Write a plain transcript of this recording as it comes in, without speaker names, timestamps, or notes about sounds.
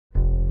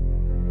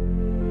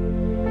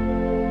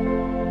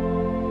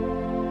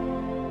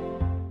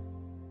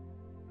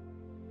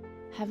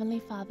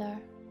Heavenly Father,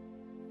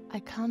 I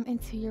come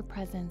into your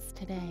presence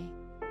today,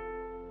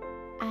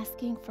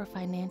 asking for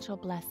financial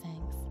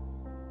blessings.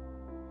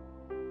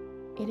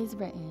 It is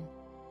written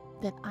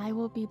that I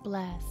will be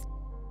blessed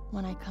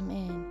when I come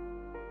in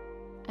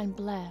and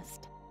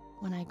blessed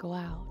when I go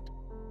out.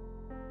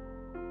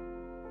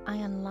 I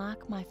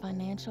unlock my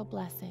financial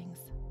blessings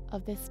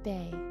of this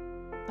day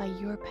by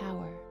your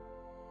power.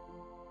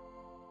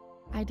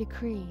 I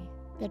decree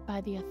that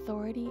by the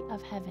authority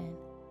of heaven,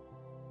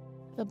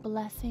 the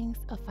blessings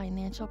of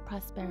financial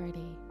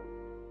prosperity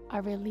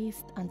are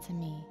released unto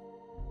me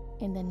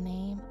in the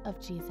name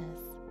of Jesus.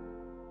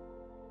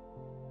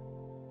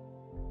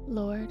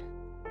 Lord,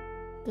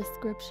 the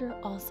scripture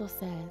also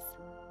says,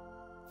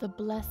 the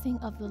blessing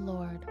of the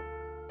Lord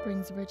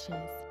brings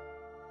riches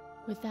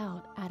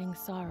without adding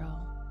sorrow.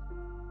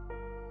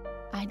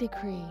 I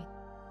decree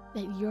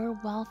that your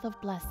wealth of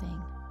blessing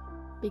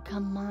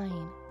become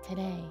mine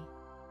today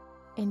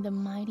in the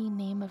mighty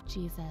name of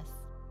Jesus.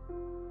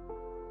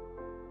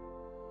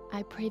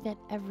 I pray that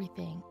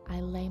everything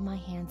I lay my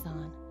hands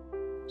on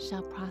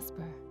shall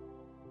prosper.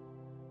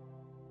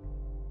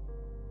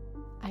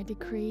 I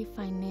decree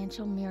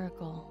financial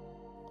miracle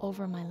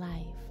over my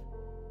life.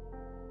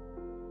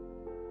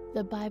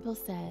 The Bible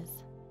says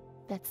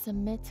that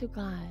submit to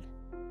God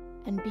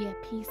and be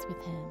at peace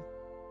with Him.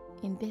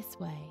 In this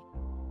way,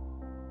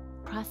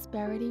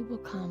 prosperity will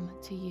come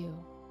to you.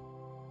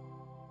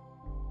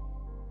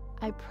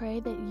 I pray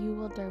that you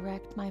will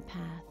direct my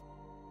path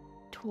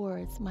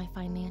towards my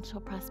financial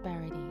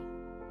prosperity.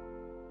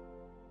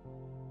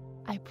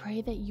 I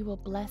pray that you will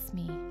bless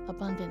me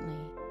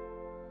abundantly.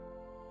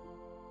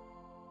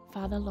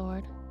 Father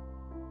Lord,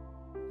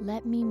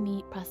 let me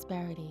meet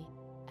prosperity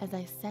as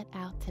I set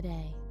out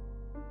today.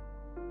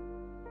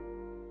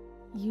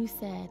 You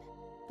said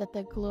that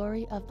the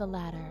glory of the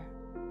latter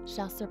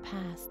shall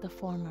surpass the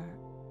former.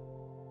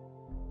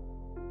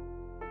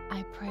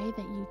 I pray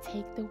that you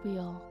take the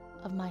wheel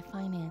of my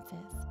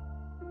finances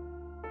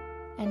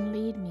and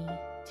lead me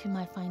to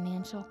my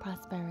financial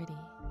prosperity.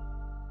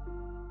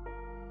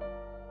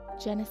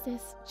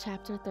 Genesis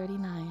chapter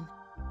 39,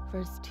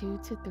 verse 2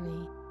 to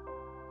 3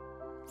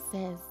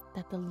 says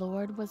that the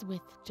Lord was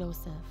with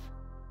Joseph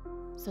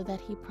so that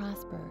he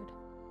prospered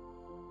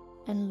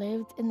and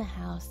lived in the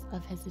house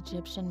of his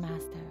Egyptian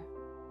master.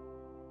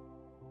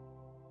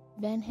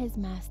 Then his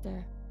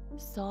master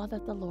saw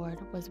that the Lord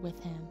was with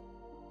him,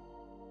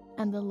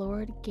 and the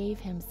Lord gave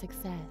him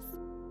success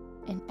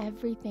in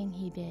everything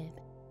he did.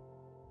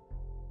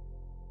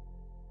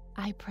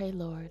 I pray,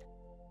 Lord,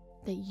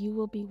 that you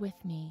will be with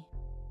me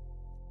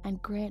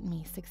and grant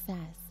me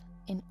success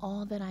in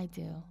all that I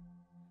do.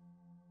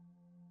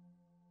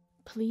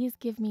 Please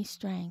give me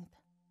strength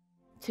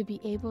to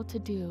be able to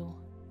do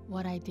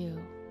what I do,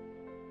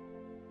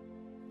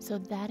 so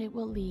that it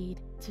will lead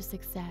to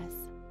success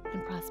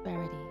and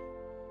prosperity.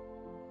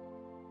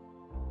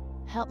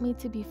 Help me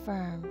to be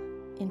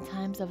firm in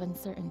times of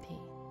uncertainty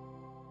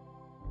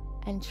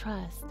and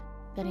trust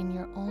that in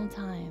your own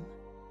time,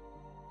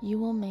 you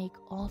will make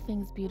all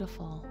things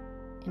beautiful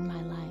in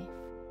my life.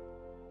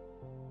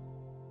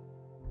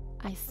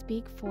 I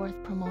speak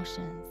forth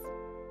promotions,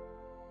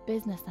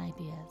 business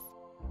ideas,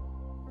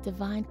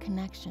 divine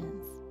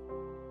connections,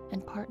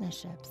 and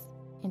partnerships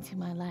into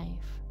my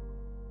life.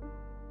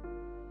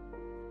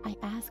 I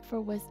ask for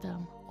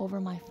wisdom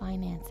over my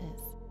finances,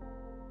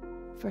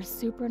 for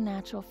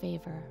supernatural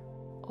favor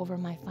over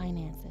my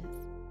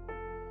finances,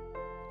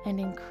 and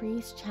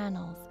increased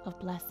channels of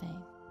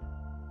blessing.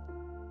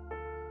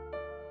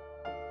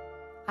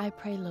 I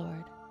pray,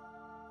 Lord,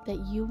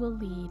 that you will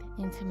lead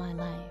into my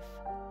life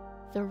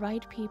the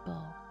right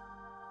people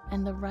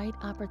and the right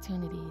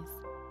opportunities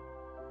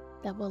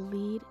that will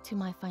lead to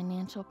my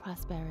financial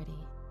prosperity.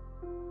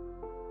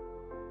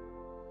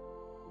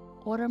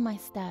 Order my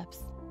steps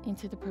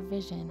into the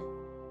provision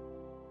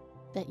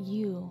that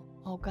you,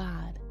 O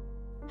God,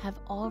 have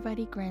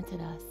already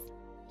granted us,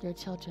 your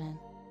children.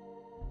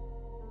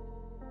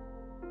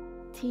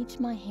 Teach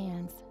my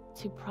hands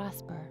to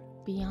prosper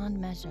beyond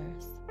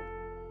measures.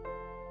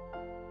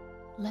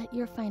 Let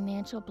your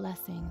financial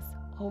blessings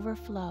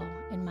overflow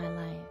in my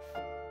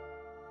life.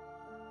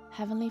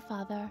 Heavenly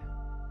Father,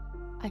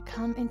 I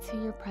come into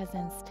your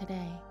presence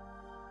today,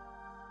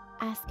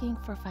 asking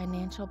for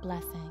financial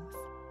blessings.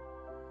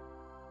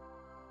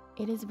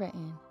 It is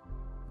written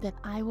that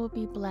I will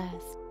be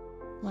blessed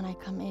when I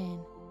come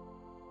in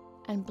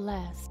and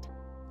blessed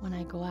when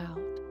I go out.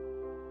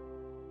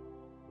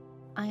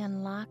 I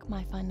unlock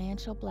my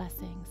financial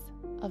blessings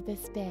of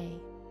this day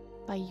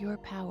by your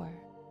power.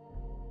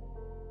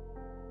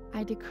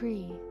 I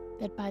decree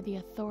that by the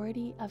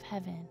authority of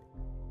heaven,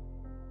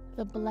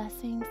 the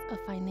blessings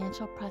of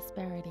financial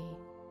prosperity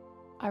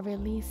are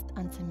released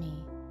unto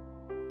me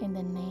in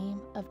the name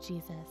of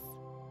Jesus.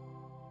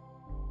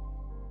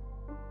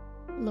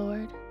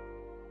 Lord,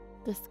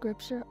 the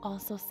scripture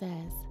also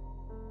says,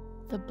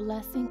 the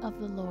blessing of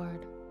the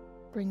Lord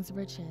brings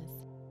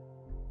riches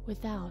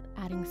without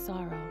adding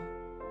sorrow.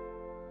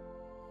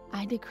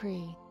 I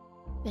decree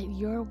that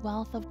your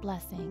wealth of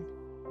blessing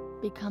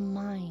become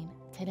mine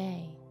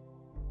today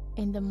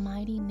In the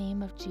mighty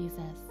name of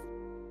Jesus,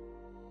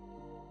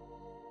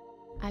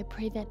 I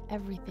pray that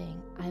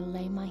everything I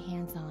lay my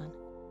hands on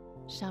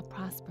shall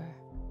prosper.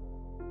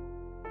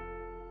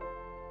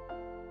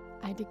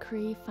 I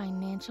decree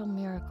financial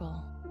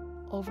miracle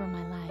over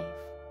my life.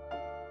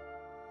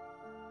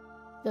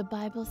 The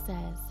Bible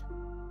says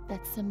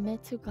that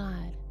submit to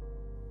God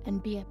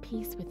and be at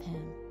peace with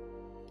Him.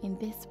 In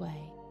this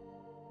way,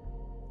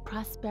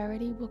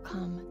 prosperity will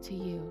come to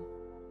you.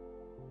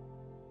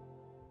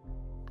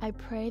 I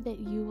pray that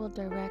you will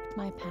direct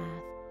my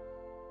path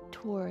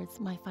towards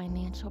my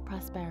financial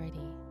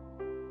prosperity.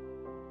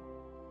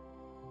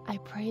 I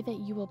pray that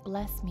you will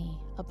bless me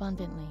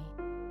abundantly.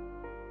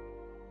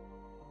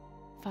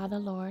 Father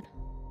Lord,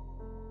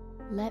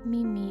 let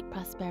me meet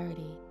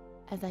prosperity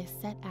as I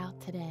set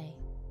out today.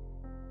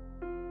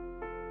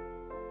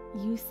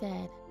 You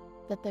said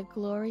that the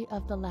glory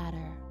of the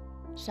latter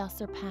shall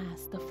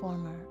surpass the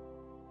former.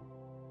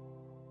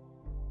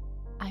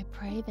 I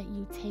pray that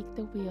you take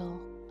the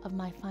wheel of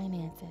my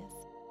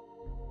finances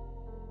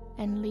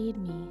and lead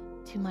me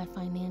to my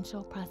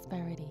financial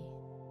prosperity.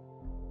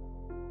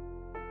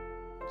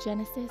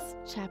 Genesis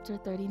chapter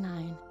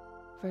 39,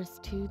 verse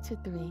 2 to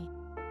 3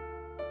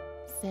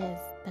 says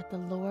that the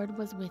Lord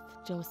was with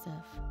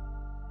Joseph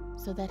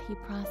so that he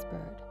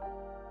prospered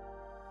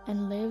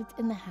and lived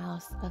in the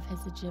house of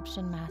his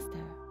Egyptian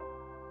master.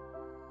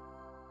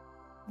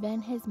 Then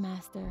his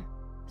master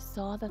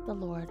saw that the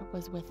Lord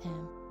was with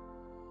him,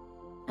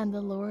 and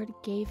the Lord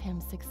gave him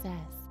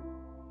success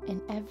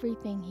in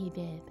everything he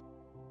did.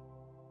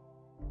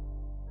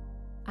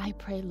 I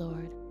pray,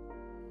 Lord,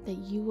 that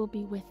you will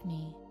be with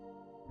me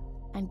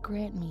and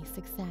grant me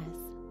success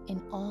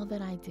in all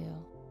that I do.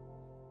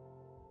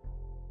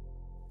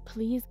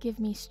 Please give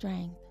me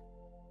strength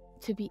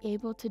to be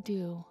able to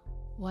do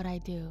what I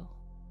do,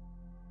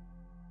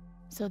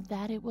 so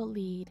that it will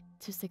lead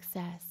to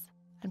success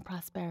and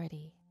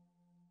prosperity.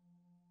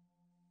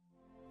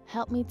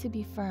 Help me to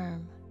be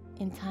firm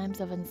in times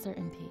of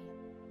uncertainty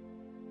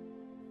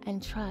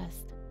and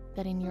trust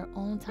that in your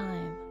own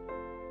time,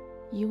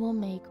 you will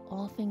make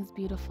all things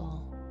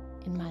beautiful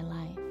in my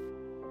life.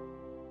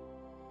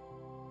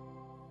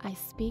 I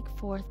speak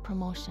forth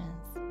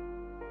promotions,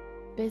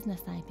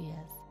 business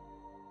ideas,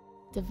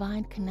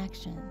 divine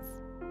connections,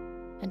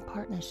 and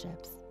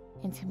partnerships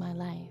into my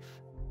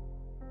life.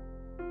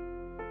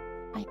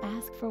 I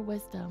ask for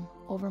wisdom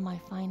over my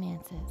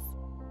finances,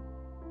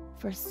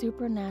 for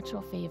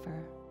supernatural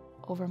favor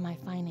over my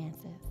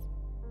finances,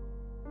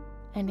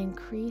 and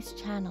increased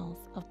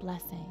channels of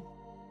blessing.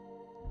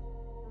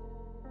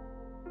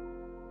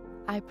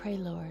 I pray,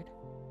 Lord,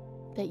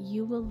 that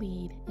you will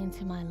lead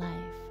into my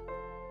life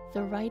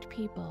the right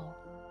people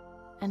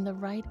and the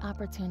right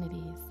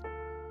opportunities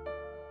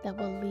that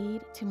will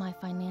lead to my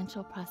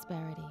financial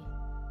prosperity.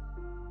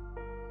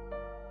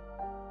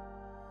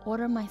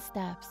 Order my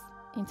steps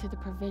into the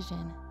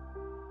provision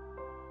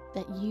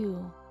that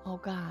you, O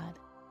God,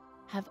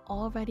 have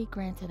already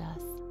granted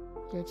us,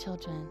 your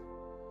children.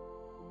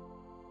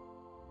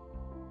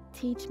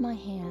 Teach my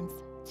hands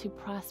to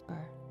prosper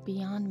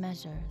beyond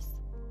measures.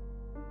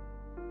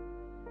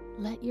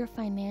 Let your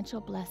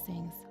financial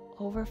blessings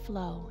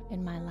overflow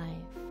in my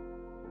life.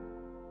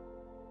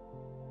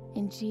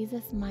 In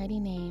Jesus' mighty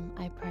name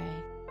I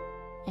pray.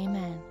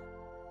 Amen.